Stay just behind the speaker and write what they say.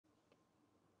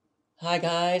Hi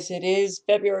guys, it is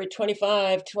February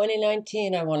 25,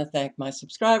 2019. I want to thank my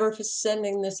subscriber for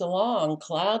sending this along.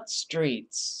 Cloud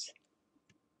streets.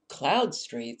 Cloud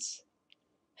streets?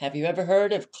 Have you ever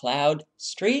heard of cloud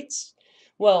streets?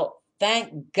 Well,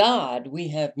 thank God we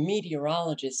have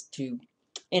meteorologists to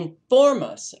inform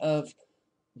us of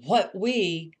what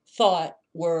we thought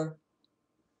were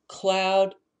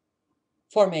cloud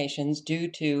formations due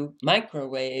to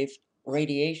microwave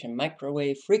radiation,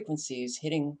 microwave frequencies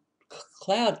hitting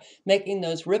cloud, making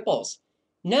those ripples.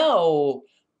 No,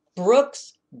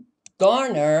 Brooks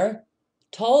Garner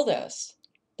told us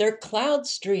they're cloud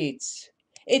streets.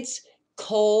 It's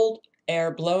cold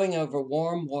air blowing over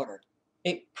warm water.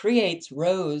 It creates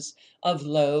rows of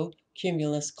low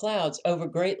cumulus clouds over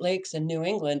Great Lakes and New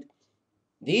England.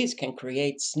 These can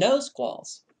create snow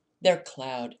squalls. They're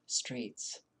cloud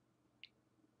streets.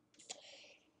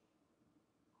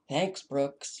 Thanks,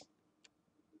 Brooks.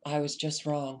 I was just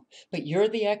wrong. But you're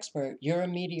the expert. You're a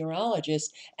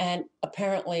meteorologist, and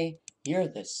apparently you're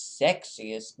the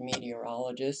sexiest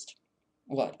meteorologist,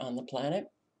 what, on the planet?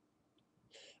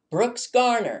 Brooks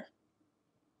Garner,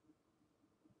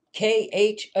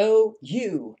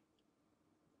 KHOU.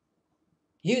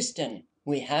 Houston,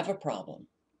 we have a problem.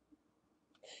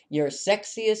 Your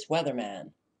sexiest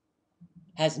weatherman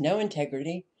has no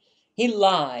integrity. He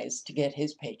lies to get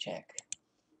his paycheck.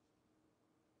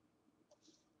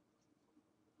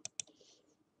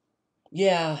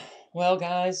 Yeah, well,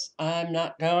 guys, I'm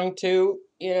not going to,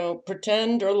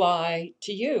 pretend or lie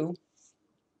to you.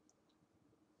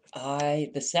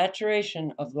 The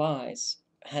saturation of lies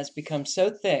has become so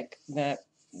thick that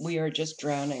we are just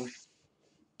drowning,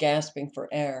 gasping for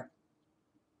air,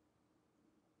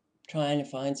 trying to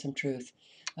find some truth.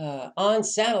 On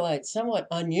satellite, somewhat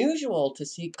unusual to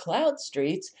see cloud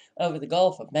streets over the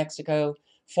Gulf of Mexico,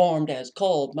 formed as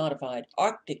cold, modified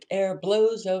Arctic air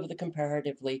blows over the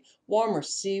comparatively warmer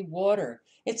sea water.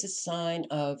 It's a sign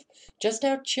of just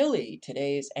how chilly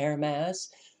today's air mass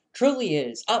truly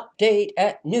is. Update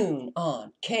at noon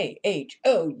on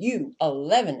KHOU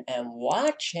 11, and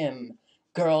watch him,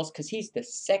 girls, because he's the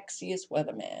sexiest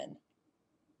weatherman.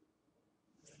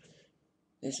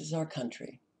 This is our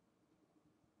country.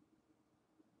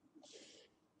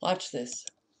 Watch this.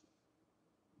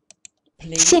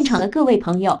 现场 Please. 的各位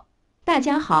朋友，大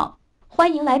家好，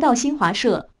欢迎来到新华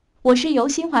社。我是由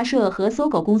新华社和搜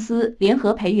狗公司联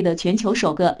合培育的全球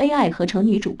首个 AI 合成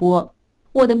女主播。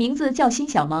我的名字叫辛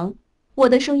小萌，我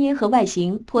的声音和外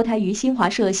形脱胎于新华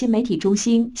社新媒体中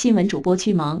心新闻主播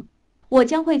区萌。我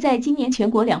将会在今年全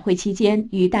国两会期间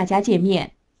与大家见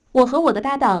面。我和我的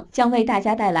搭档将为大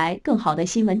家带来更好的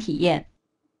新闻体验。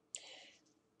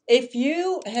If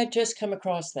you had just come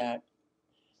across that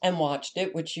and watched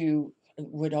it, which you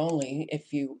would only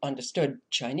if you understood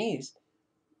Chinese,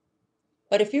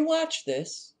 but if you watch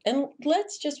this, and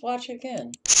let's just watch it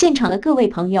again. 现场的各位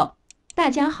朋友，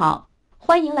大家好，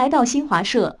欢迎来到新华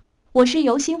社。我是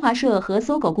由新华社和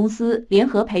搜狗公司联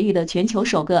合培育的全球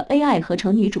首个 AI 合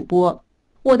成女主播。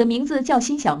我的名字叫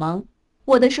辛小萌，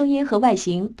我的声音和外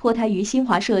形脱胎于新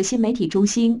华社新媒体中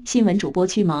心新闻主播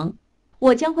区萌。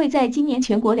我将会在今年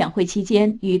全国两会期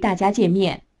间与大家见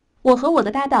面。我和我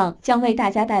的搭档将为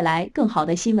大家带来更好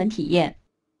的新闻体验。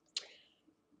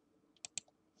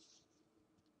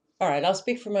All right, I'll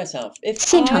speak for myself. If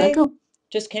现场的 I 各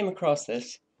just came across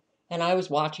this and I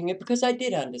was watching it because I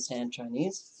did understand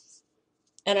Chinese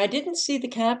and I didn't see the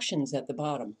captions at the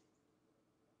bottom,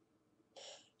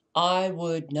 I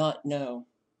would not know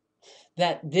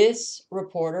that this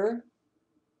reporter,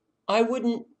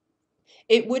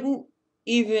 it wouldn't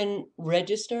even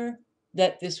register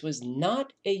that this was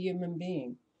not a human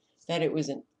being, that it was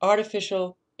an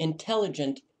artificial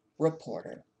intelligent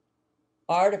reporter.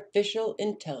 Artificial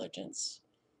intelligence,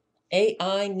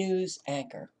 AI news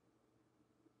anchor.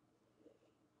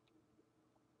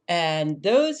 And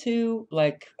those who,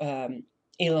 like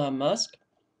Elon Musk,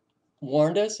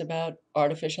 warned us about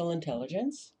artificial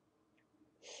intelligence,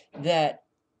 that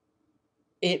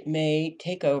it may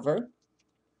take over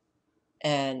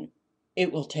and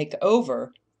it will take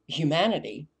over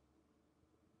humanity.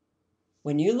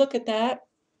 When you look at that,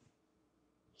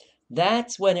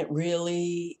 that's when it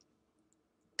really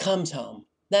comes home.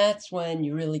 That's when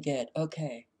you really get,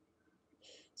 okay.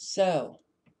 So,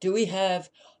 do we have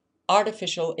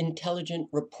artificial intelligent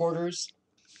reporters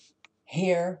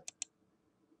here?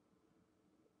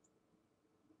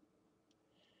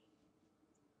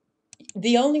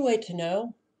 The only way to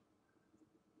know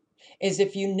is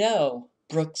if you know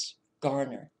Brooks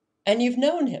Garner and you've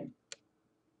known him,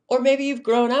 or maybe you've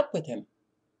grown up with him.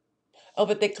 Oh,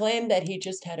 but they claim that he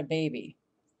just had a baby.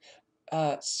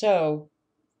 So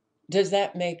does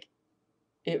that make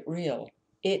it real.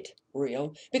 It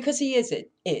real. Because he is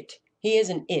it. It. He is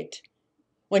an it.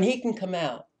 When he can come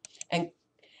out and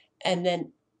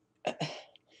then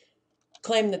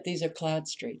claim that these are cloud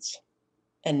streets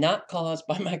and not caused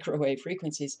by microwave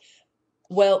frequencies,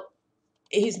 well,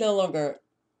 he's no longer,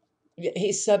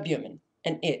 he's subhuman,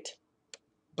 an it.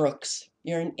 Brooks,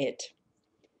 you're an it.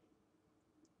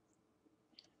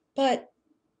 But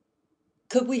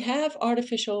could we have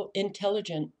artificial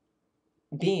intelligent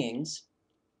beings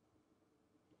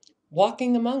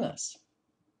walking among us?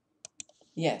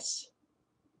 Yes.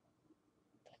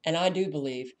 And I do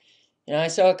believe, I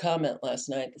saw a comment last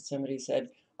night that somebody said,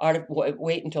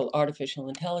 wait until artificial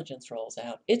intelligence rolls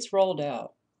out. It's rolled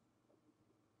out.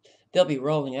 They'll be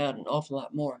rolling out an awful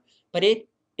lot more, but it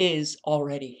is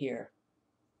already here.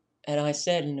 And I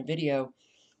said in a video,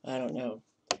 I don't know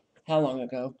how long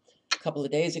ago, a couple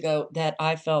of days ago, that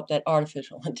I felt that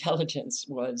artificial intelligence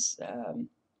was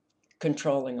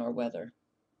controlling our weather.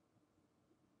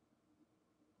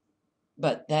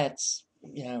 But that's,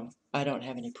 I don't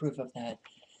have any proof of that.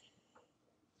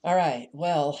 All right,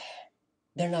 well,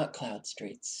 they're not cloud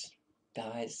streets,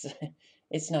 guys.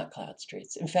 It's not cloud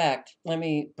streets. In fact, let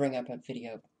me bring up a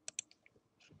video.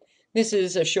 This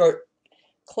is a short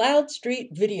Cloud Street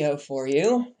video for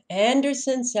you.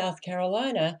 Anderson, South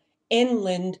Carolina,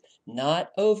 inland,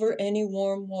 not over any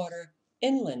warm water,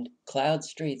 inland cloud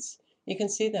streets. You can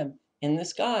see them in the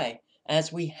sky,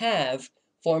 as we have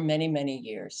for many, many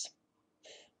years.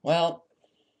 Well,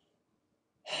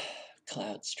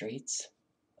 cloud streets.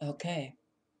 Okay,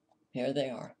 here they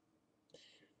are.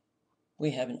 We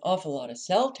have an awful lot of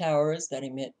cell towers that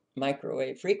emit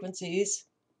microwave frequencies.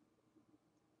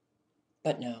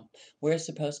 But no, we're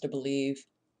supposed to believe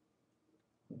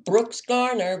Brooks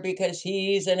Garner because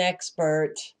he's an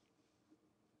expert.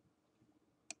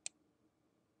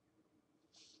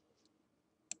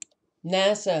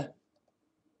 NASA,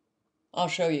 I'll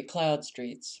show you cloud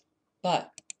streets. But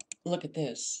look at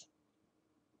this.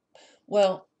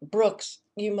 Well, Brooks,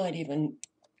 you might even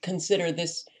consider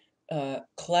this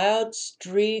cloud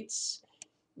streets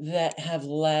that have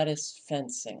lattice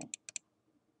fencing.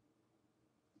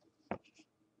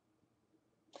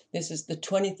 This is the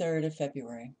 23rd of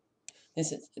February.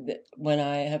 This is when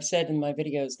I have said in my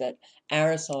videos that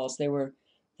aerosols,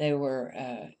 they were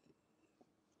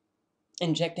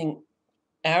injecting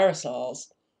aerosols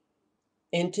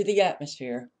into the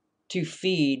atmosphere to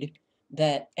feed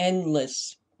that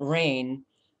endless rain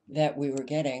that we were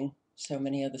getting. So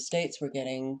many other states were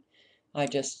getting. I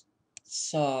just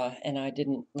saw, and I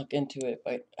didn't look into it,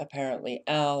 but apparently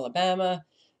Alabama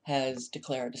has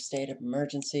declared a state of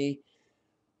emergency.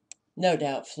 No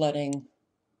doubt flooding,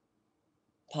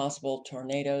 possible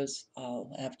tornadoes.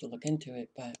 I'll have to look into it,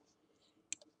 but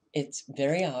it's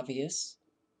very obvious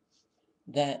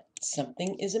that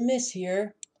something is amiss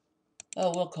here.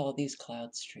 Oh, we'll call these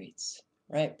cloud streets.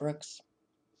 Right, Brooks?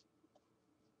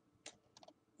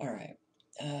 All right.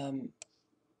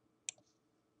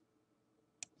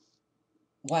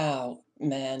 Wow,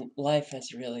 man, life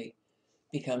has really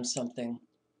become something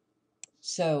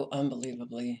so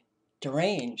unbelievably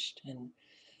deranged. And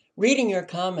reading your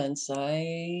comments,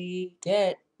 I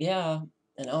get, yeah,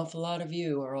 an awful lot of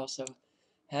you are also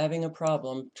having a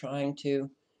problem trying to,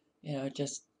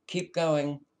 just keep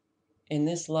going in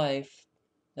this life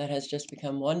that has just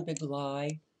become one big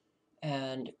lie.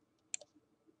 And,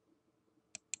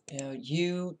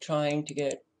 you trying to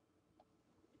get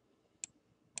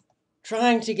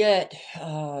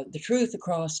the truth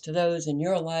across to those in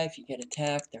your life. You get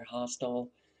attacked, they're hostile,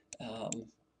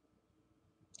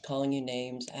 calling you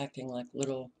names, acting like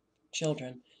little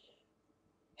children.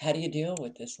 How do you deal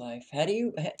with this life? How do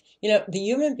you, the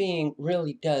human being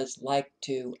really does like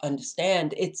to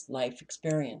understand its life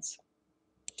experience.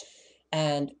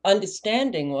 And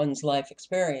understanding one's life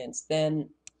experience, then,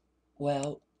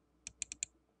 well,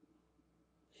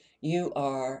 you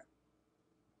are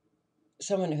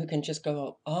someone who can just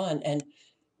go on, and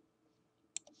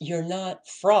you're not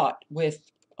fraught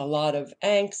with a lot of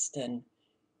angst and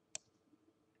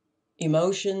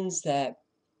emotions that,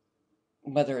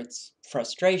 whether it's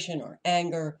frustration or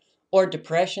anger or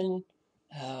depression,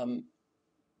 um,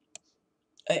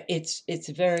 it's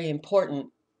a very important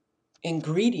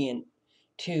ingredient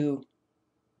to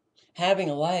having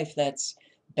a life that's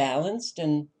balanced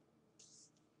and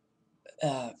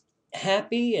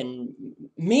happy and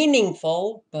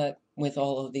meaningful. But with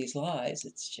all of these lies,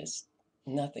 it's just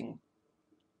nothing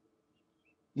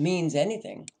means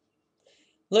anything.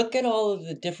 Look at all of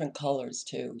the different colors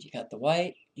too. You got the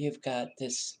white, you've got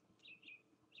this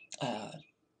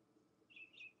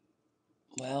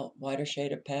whiter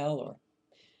shade of pale, or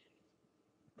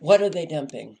What are they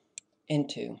dumping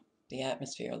into the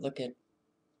atmosphere? Look at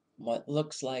what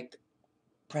looks like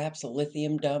perhaps a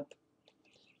lithium dump.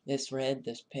 This red,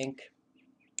 this pink.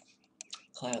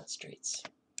 Cloud streets.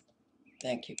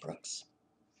 Thank you, Brooks.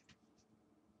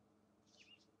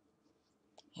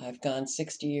 I've gone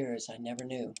 60 years. I never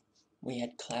knew we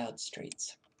had cloud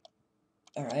streets.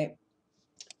 All right.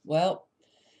 Well,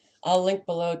 I'll link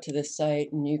below to this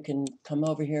site and you can come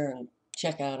over here and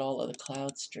check out all of the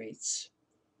cloud streets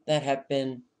that have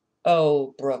been,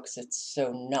 oh, Brooks, it's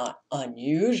so not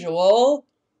unusual.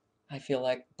 I feel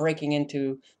like breaking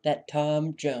into that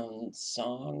Tom Jones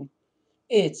song.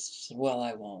 Well,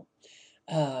 I won't.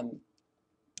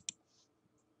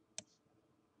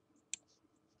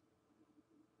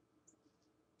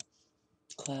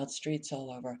 Cloud streets all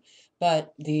over.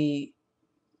 But the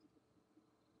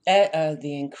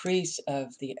increase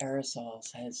of the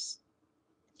aerosols has,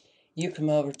 you come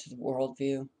over to the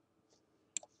worldview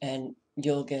and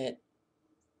you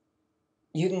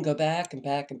can go back and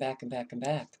back and back and back and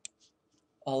back.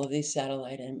 All of these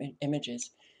satellite images.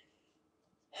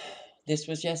 This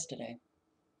was yesterday.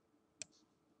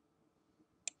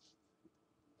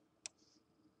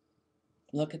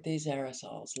 Look at these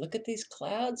aerosols. Look at these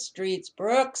cloud streets,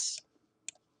 Brooks.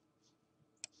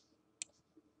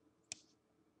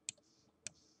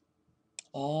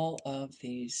 All of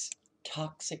these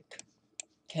toxic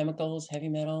chemicals, heavy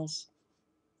metals.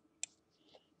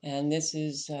 And this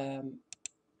is in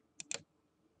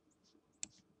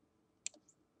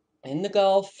the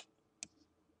Gulf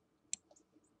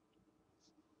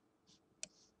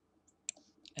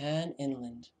and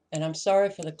inland. And I'm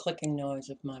sorry for the clicking noise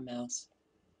of my mouse.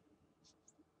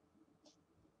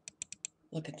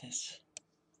 Look at this.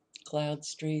 Cloud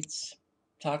streets,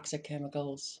 toxic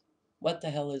chemicals. What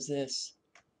the hell is this?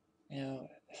 You know,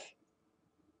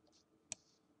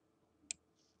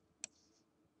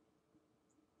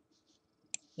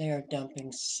 they are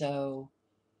dumping so,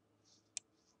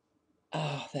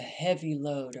 the heavy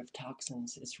load of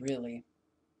toxins is really,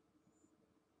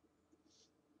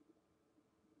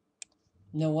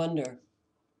 no wonder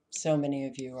so many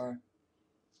of you are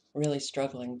really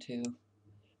struggling to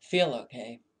feel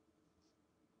okay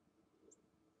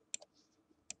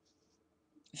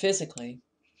physically.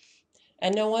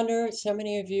 And no wonder so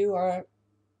many of you are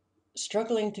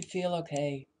struggling to feel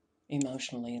okay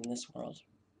emotionally in this world.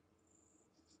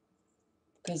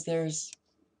 Because there's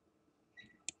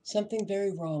something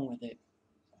very wrong with it.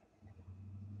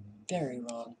 Very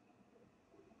wrong.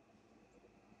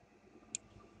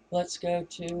 Let's go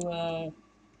to,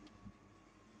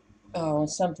 oh,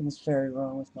 something's very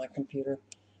wrong with my computer.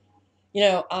 You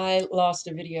know, I lost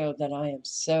a video that I am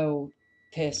so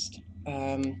pissed.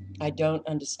 I don't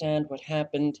understand what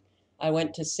happened. I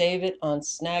went to save it on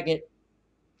Snagit,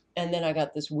 and then I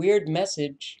got this weird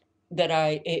message that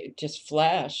it just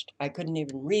flashed. I couldn't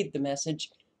even read the message,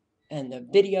 and the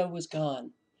video was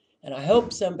gone. And I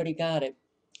hope somebody got it.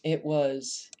 It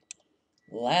was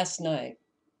last night,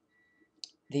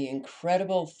 the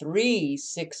incredible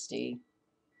 360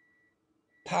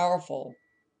 powerful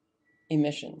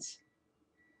emissions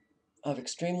of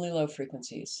extremely low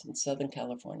frequencies in Southern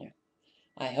California.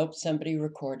 I hope somebody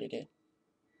recorded it.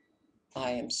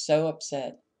 I am so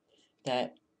upset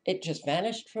that it just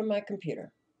vanished from my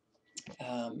computer.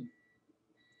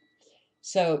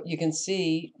 So you can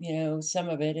see, you know, some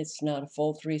of it, it's not a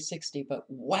full 360, but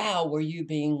wow, were you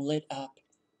being lit up.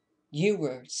 You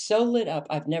were so lit up.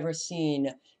 I've never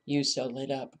seen you so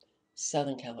lit up.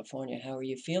 Southern California, how are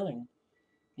you feeling,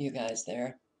 you guys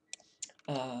there?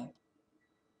 You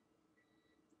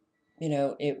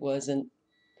know, it wasn't,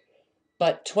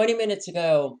 but 20 minutes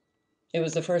ago, it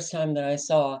was the first time that I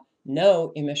saw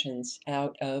no emissions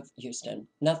out of Houston,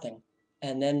 nothing.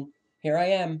 And then here I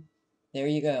am. There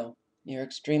you go. Your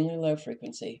extremely low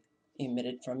frequency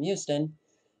emitted from Houston.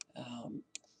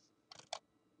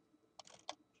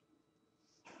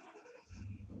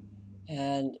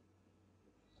 And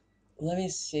let me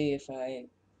see if I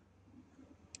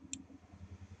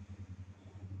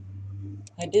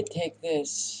did take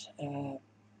this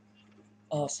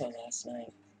also last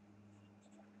night,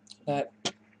 but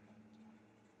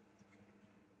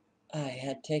I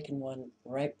had taken one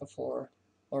right before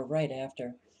or right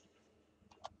after.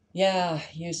 Yeah,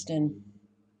 Houston,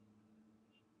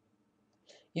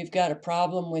 you've got a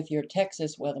problem with your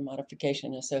Texas Weather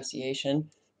Modification Association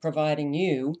providing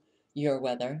you your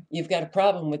weather. You've got a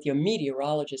problem with your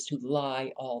meteorologists who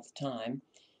lie all the time.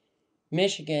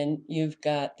 Michigan, you've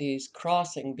got these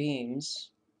crossing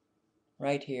beams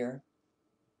right here.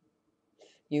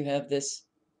 You have this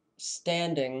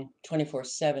standing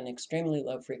 24/7 extremely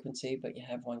low frequency, but you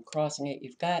have one crossing it.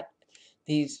 You've got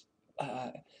these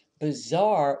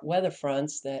bizarre weather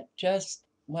fronts that just,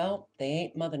 well, they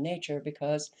ain't Mother Nature,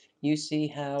 because you see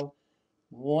how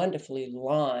wonderfully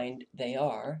lined they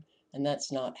are, and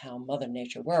that's not how Mother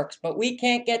Nature works. But we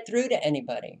can't get through to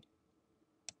anybody.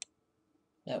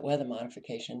 That weather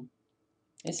modification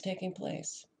is taking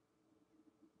place.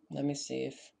 Let me see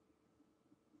if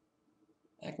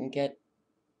I can get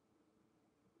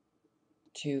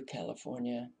to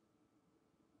California.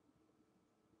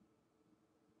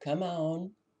 Come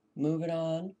on, move it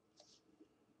on,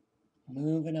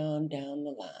 moving on down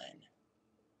the line.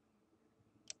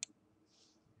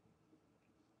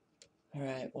 All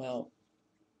right, well,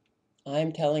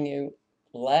 I'm telling you,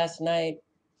 last night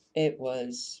it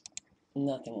was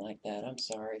nothing like that. I'm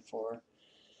sorry for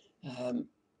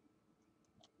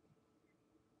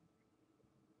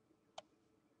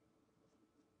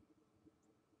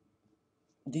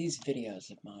these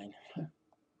videos of mine.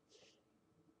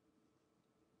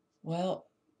 Well,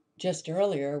 just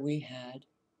earlier we had,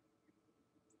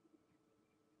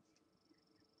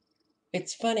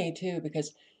 it's funny too,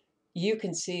 because you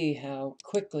can see how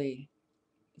quickly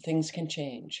things can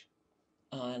change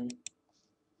on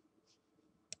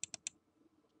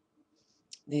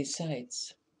these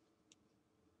sites.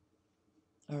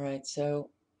 All right, so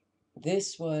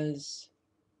this was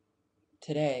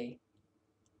today.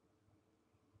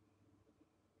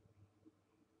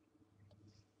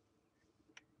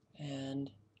 And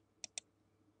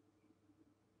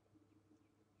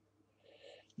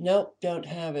nope, don't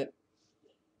have it.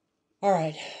 All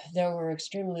right, there were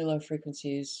extremely low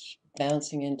frequencies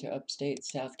bouncing into upstate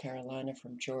South Carolina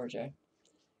from Georgia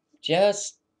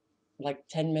just like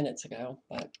 10 minutes ago,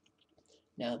 but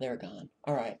now they're gone.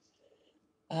 All right.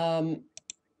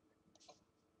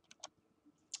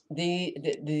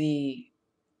 The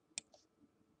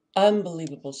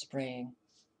unbelievable spraying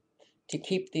to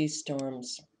keep these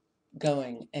storms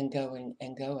going and going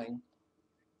and going.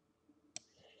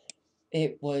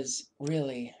 It was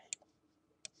really,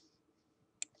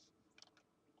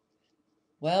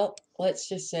 well, let's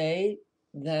just say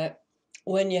that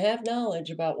when you have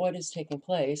knowledge about what is taking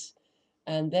place,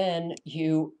 and then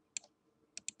you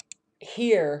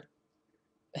hear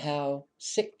how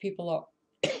sick people are,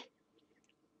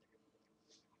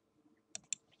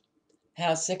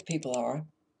 how sick people are,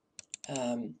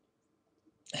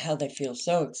 how they feel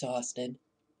so exhausted.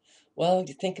 Well,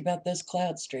 you think about those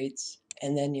cloud streets,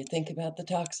 and then you think about the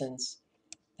toxins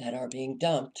that are being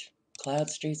dumped, cloud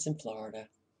streets in Florida.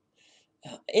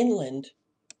 Inland,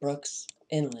 Brooks,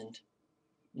 inland,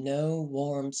 no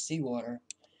warm seawater.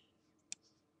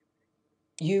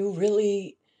 You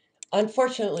really,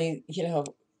 unfortunately,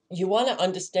 you want to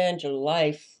understand your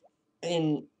life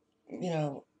in,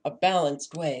 a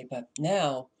balanced way, but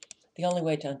now the only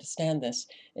way to understand this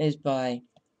is by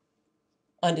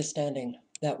understanding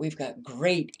that we've got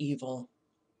great evil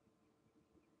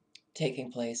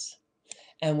taking place,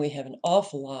 and we have an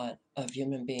awful lot of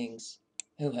human beings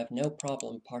who have no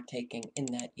problem partaking in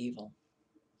that evil.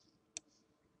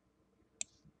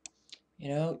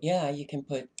 Yeah, you can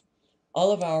put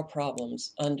all of our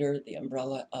problems under the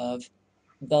umbrella of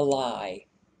the lie.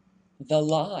 The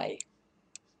lie.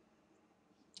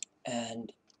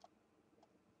 And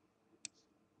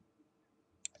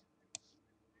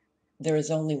there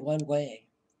is only one way.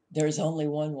 There is only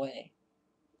one way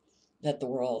that the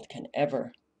world can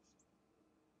ever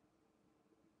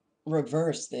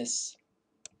reverse this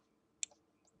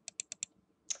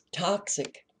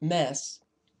toxic mess,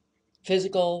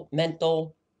 physical,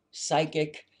 mental,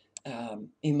 psychic,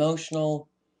 emotional,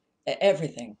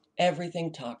 everything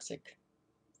toxic,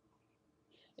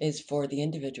 is for the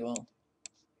individual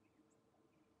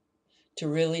to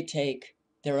really take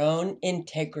their own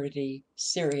integrity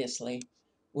seriously,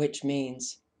 which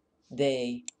means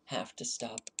they have to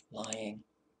stop lying.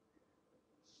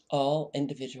 All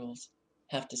individuals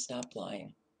have to stop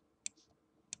lying.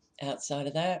 Outside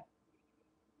of that,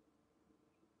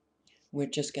 we're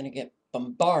just going to get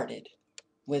bombarded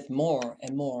with more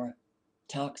and more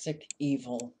toxic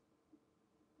evil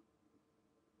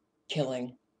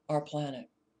killing our planet.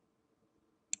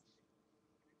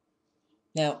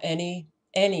 Now, any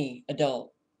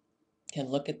adult can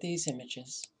look at these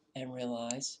images and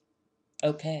realize,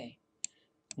 okay,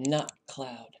 not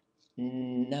cloud.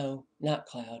 No, not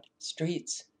cloud.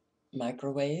 Streets,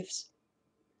 microwaves,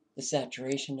 the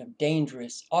saturation of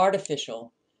dangerous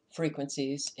artificial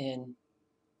frequencies in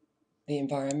the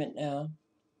environment now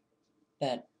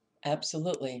that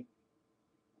absolutely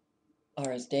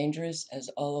are as dangerous as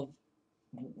all of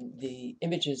the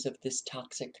images of this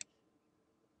toxic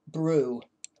brew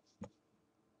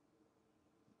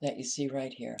that you see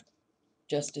right here.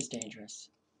 just as dangerous.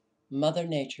 Mother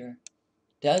Nature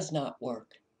does not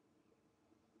work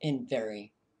in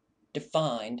very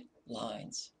defined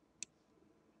lines.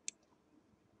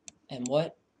 And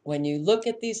when you look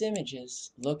at these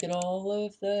images, look at all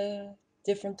of the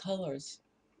different colors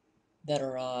that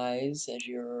are eyes as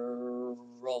you're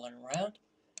rolling around.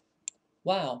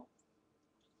 Wow.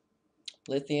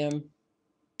 Lithium,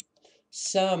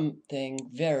 something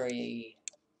very,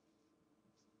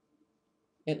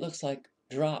 it looks like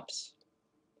drops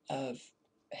of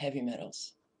heavy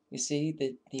metals. You see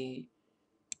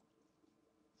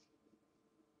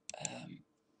um,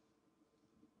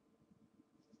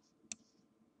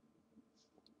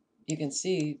 you can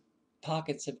see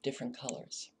pockets of different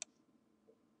colors.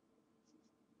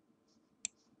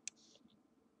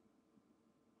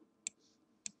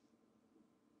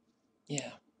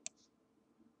 Yeah,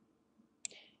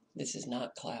 this is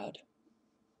not cloud.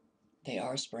 They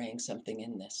are spraying something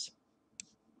in this.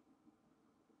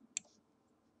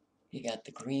 You got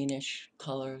the greenish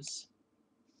colors.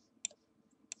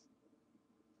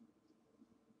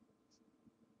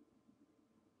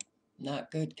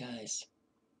 Not good, guys.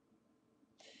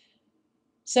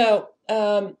 So,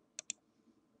 I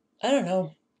don't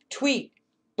know, tweet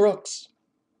Brooks.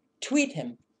 Tweet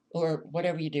him, or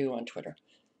whatever you do on Twitter,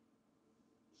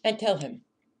 and tell him,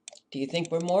 do you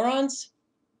think we're morons?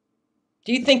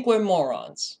 Do you think we're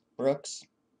morons, Brooks?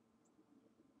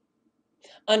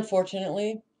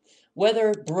 Unfortunately,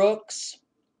 whether Brooks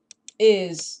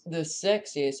is the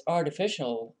sexiest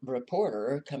artificial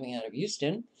reporter coming out of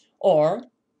Houston, or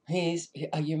he's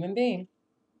a human being,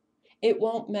 it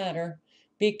won't matter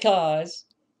because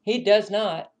he does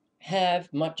not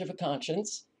have much of a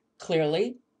conscience,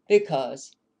 clearly,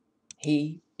 because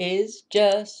he is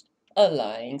just a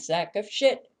lying sack of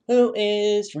shit who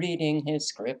is reading his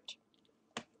script.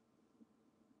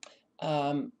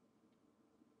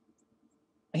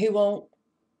 He won't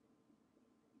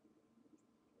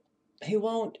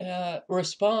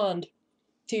respond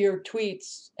to your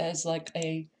tweets as like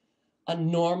a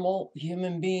normal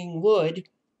human being would.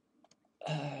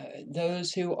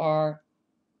 Those who are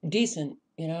decent,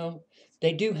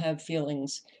 they do have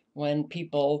feelings when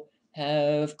people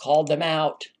have called them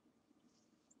out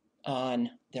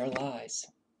on their lies.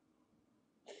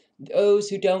 Those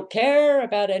who don't care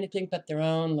about anything but their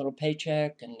own little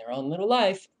paycheck and their own little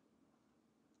life,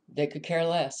 they could care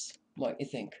less what you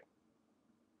think.